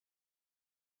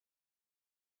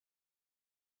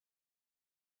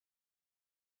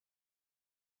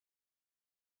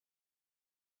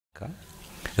Lanka.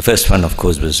 The first one, of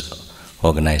course, was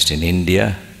organized in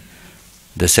India.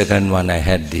 The second one, I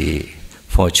had the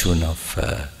fortune of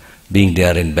being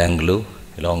there in Bangalore,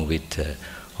 along with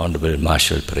Honorable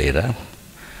Marshal Pereira.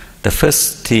 The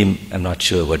first theme, I'm not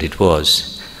sure what it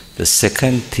was. The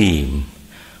second theme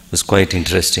was quite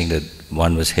interesting, that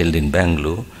one was held in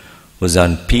Bangalore, was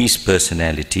on peace,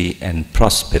 personality and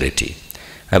prosperity.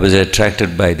 I was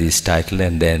attracted by this title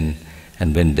and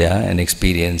went there and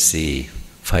experienced the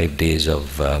 5 days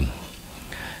of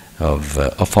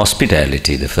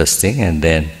hospitality, the first thing, and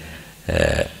then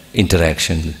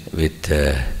interaction with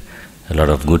a lot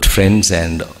of good friends,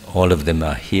 and all of them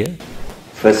are here.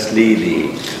 Firstly,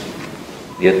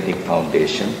 the Ethnic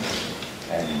Foundation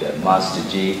and Master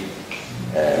Ji,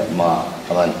 Ma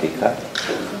Avantika,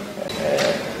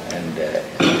 and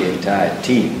the entire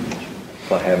team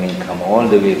for having come all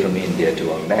the way from India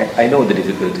to organize. I know the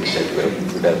difficulties that we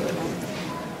would have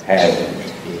had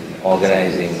in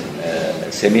organizing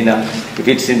a seminar. If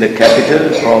it's in the capital,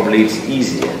 probably it's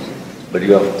easier, but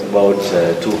you are about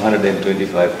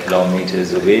 225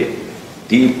 kilometers away,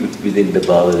 deep within the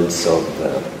bowels of...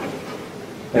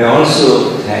 I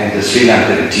also thank the Sri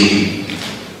Lanka team,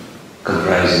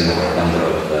 comprising a number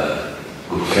of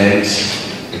good friends.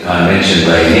 I can't mention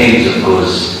by names, of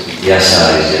course.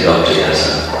 Yasa is Dr.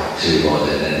 Yasa, Sri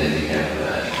Bodhan, and then we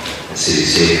have Sri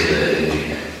Sheikh, and we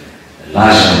have a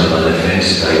large number of other friends.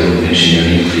 If I don't mention your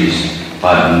name, please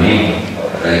pardon me,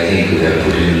 but I think we have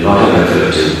put in a lot of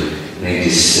effort to make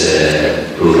this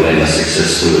program a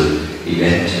successful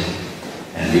event,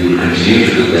 and we will continue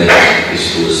to do that, I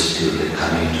suppose, till the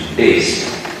coming days.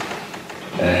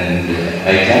 And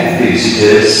I thank the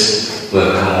visitors who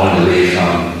have come all the way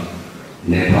from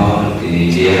Nepal, in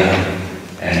India,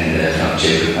 and from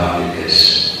Czech Republic, as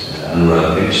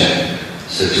Anurag mentioned.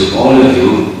 So to all of you,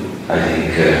 I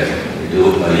think we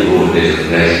do my own bit of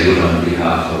gratitude on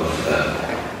behalf of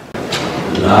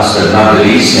last but not the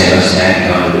least, I must thank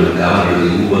Honorable Governor of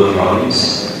the Uber province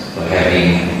for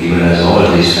having given us all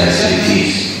these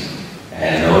facilities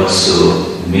and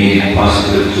also made it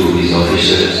possible through his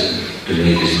officers to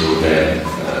make this program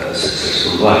a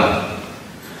successful one.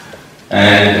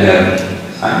 And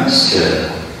I must tell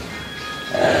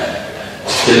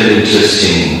an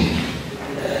interesting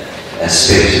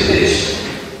aspect of this.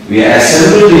 We are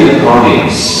assembled in a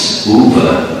province,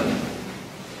 Uber,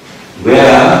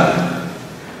 where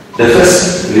the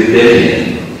first rebellion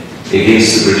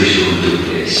against the British rule took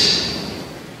place.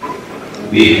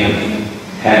 We have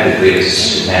had the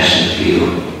greatest national hero,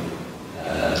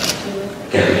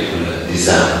 capital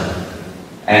Nizam,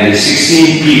 and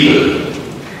 16 people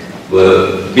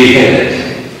were beheaded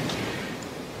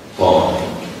for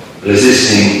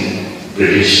resisting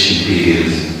British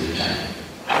imperialism at the time.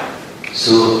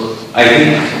 So I think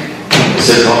it's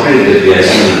appropriate that we are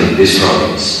assembled in this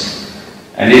province.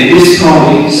 And in this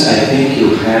province, I think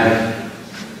you have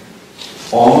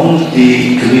all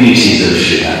the communities of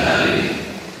Sri Lanka living,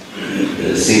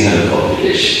 the Sinhala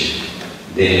population.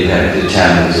 Then you have the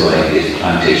Tamils who are in the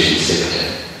plantation sector.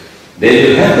 Then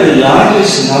you have the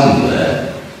largest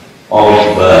number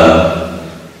of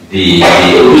the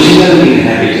original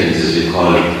inhabitants, as we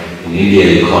call it. In India,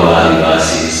 you call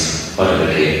Adivasis, whatever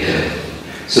they term.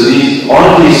 So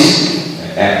all these,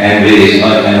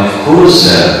 and of course,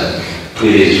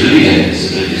 various religions,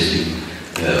 religious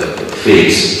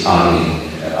faiths are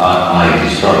in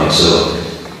this province. So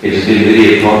it has been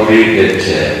very appropriate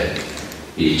that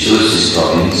we chose this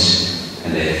province,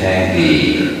 and I thank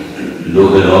the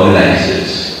local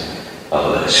organizers,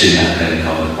 our Sri Lankan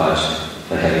counterparts,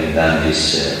 for having done this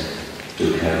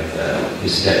to have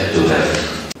this step to have.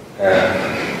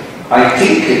 I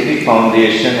think the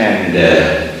foundation and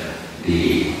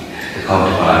the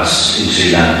counterparts in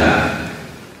Sri Lanka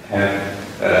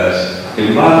have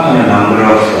embarked on a number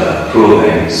of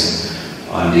programs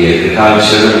on the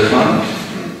agricultural front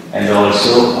and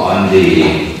also on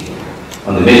the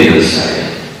medical side.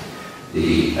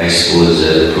 I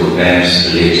suppose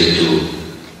programs related to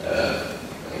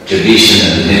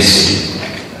traditional medicine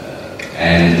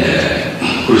and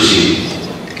Krushi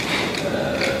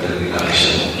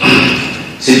agriculture.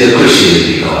 Siddha Krushi, as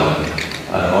we call it,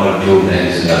 are all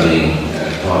programs that are being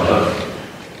thought of.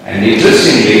 And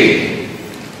interestingly,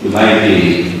 you might be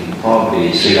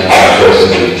probably Sri Lanka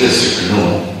person interested to know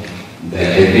that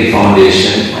Ethnic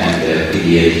Foundation and the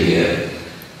PDL here,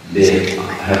 they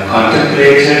have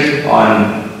contemplated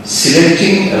on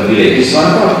selecting a village. It's one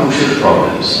of our crucial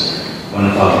problems. One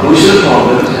of our crucial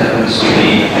problems happens to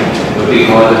be what we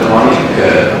call the chronic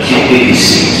kidney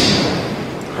disease.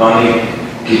 Chronic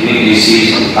kidney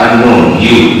disease, unknown,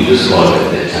 it was called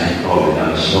at that time, probably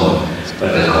not known, but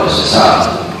the causes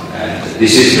are.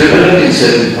 this is prevalent in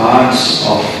certain parts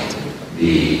of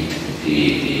the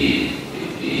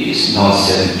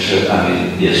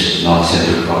North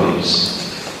Central province,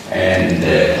 and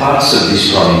parts of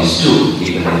this province too.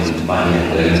 Even in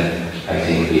Mahayana, I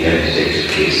think we have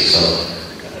detected cases of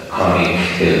chronic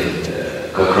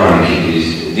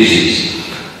disease,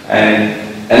 and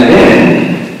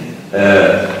then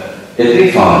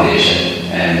Ethnic Foundation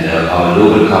and our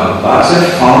local counterparts have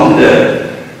found a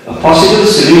possible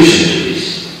solution to this,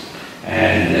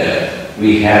 and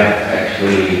they have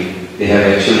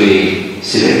actually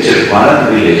selected one of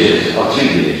the villages, or 3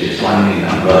 villages, one in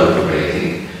Ambaru, I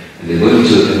think, and they're going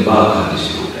to embark on this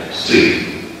program,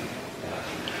 3.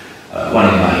 One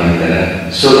in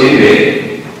Mahayana. So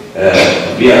anyway,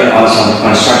 we are on some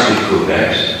constructive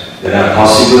programs. There are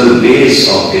possible ways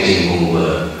of getting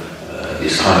over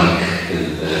this chronic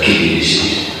kidney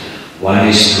disease. One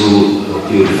is through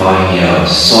purifying your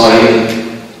soil,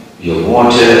 your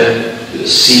water, your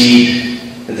seed,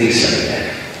 and things like that.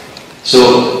 So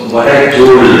what I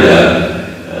told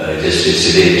just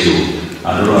yesterday to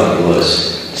Anurag was,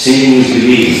 seeing is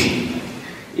believing.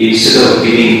 Instead of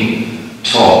giving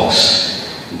talks,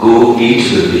 go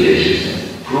into the villages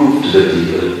and prove to the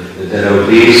people that there are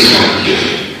ways of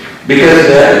curing. Because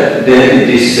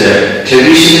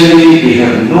traditionally we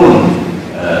have known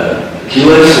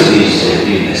cures for these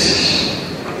illnesses.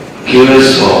 Cures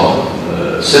for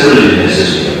several illnesses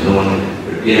we have known,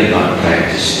 but we have not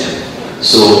practiced them.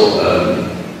 So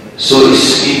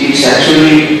it's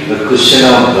actually a question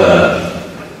of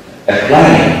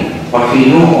applying what we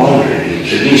know already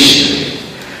traditionally.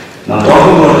 Now,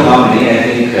 talking about harmony, I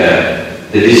think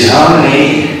the disharmony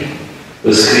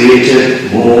was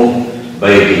created more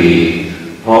by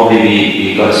probably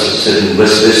we got certain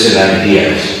Western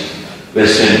ideas,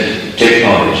 Western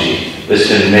technology,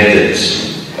 Western methods.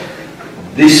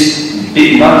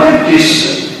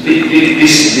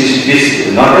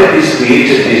 Not that this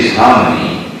created this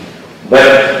harmony, but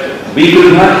we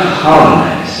could not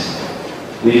harmonize.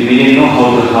 We didn't know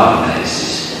how to harmonize this.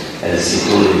 As he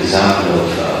told an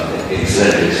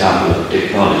excellent example of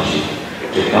technology.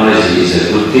 Technology is a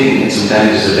good thing and sometimes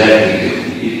it's a bad thing.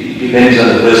 It depends on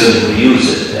the person who uses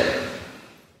it.